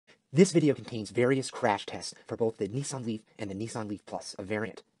This video contains various crash tests for both the Nissan Leaf and the Nissan Leaf Plus, a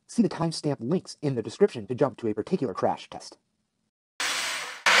variant. See the timestamp links in the description to jump to a particular crash test.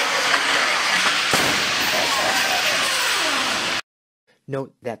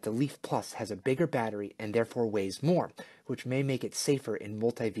 Note that the Leaf Plus has a bigger battery and therefore weighs more, which may make it safer in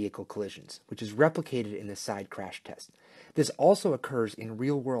multi-vehicle collisions, which is replicated in the side crash test. This also occurs in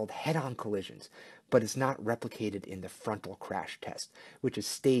real-world head-on collisions, but is not replicated in the frontal crash test, which is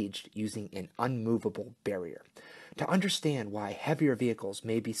staged using an unmovable barrier. To understand why heavier vehicles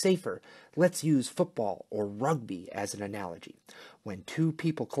may be safer, let's use football or rugby as an analogy. When two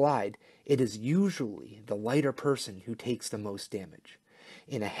people collide, it is usually the lighter person who takes the most damage.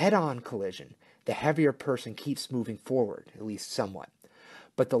 In a head-on collision, the heavier person keeps moving forward, at least somewhat.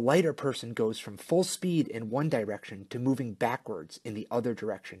 But the lighter person goes from full speed in one direction to moving backwards in the other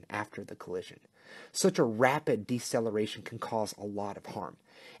direction after the collision. Such a rapid deceleration can cause a lot of harm,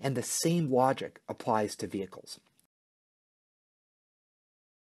 and the same logic applies to vehicles.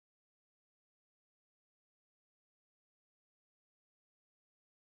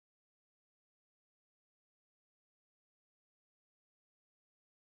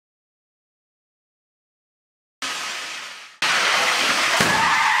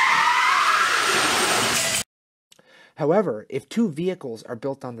 However, if two vehicles are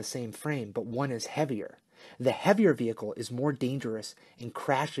built on the same frame but one is heavier, the heavier vehicle is more dangerous and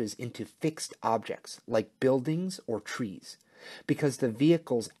crashes into fixed objects like buildings or trees, because the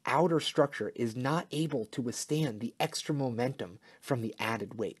vehicle's outer structure is not able to withstand the extra momentum from the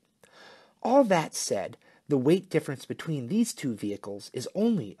added weight. All that said, the weight difference between these two vehicles is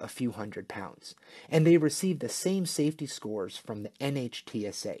only a few hundred pounds, and they receive the same safety scores from the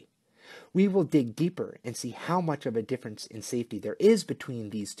NHTSA. We will dig deeper and see how much of a difference in safety there is between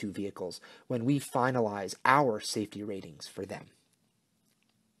these two vehicles when we finalize our safety ratings for them.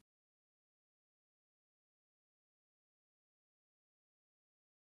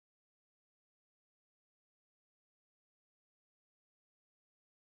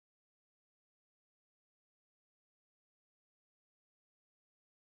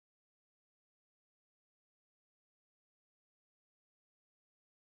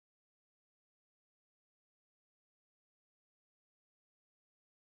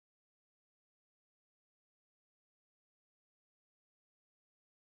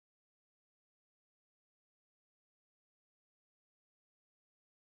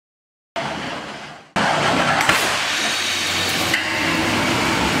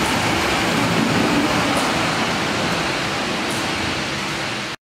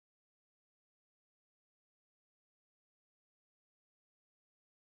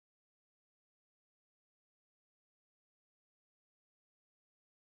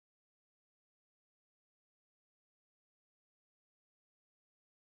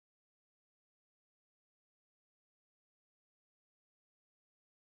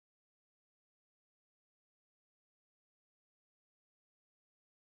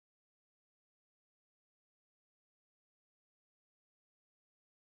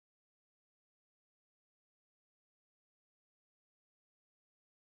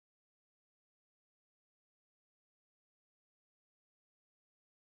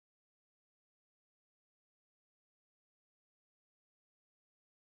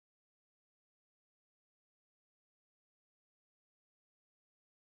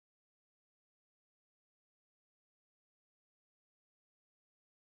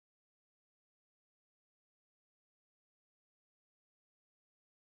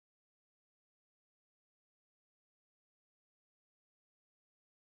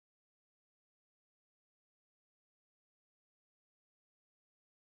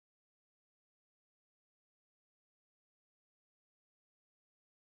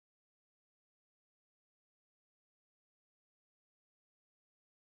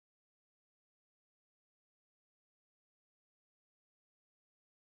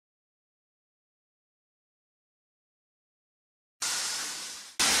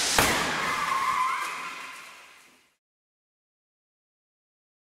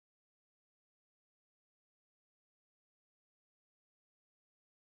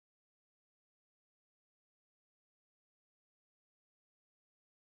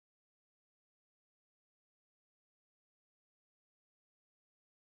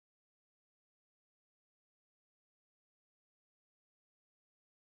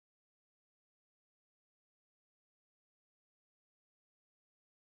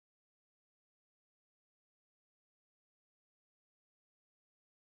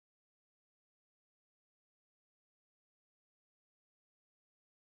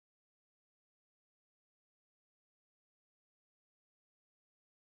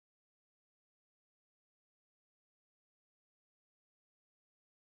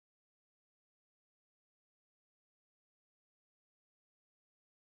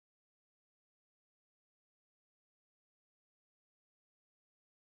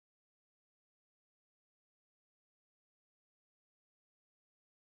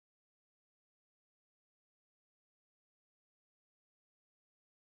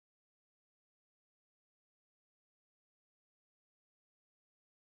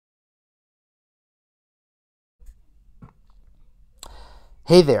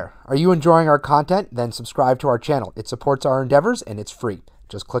 Hey there, are you enjoying our content? Then subscribe to our channel. It supports our endeavors and it's free.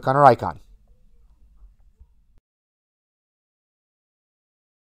 Just click on our icon.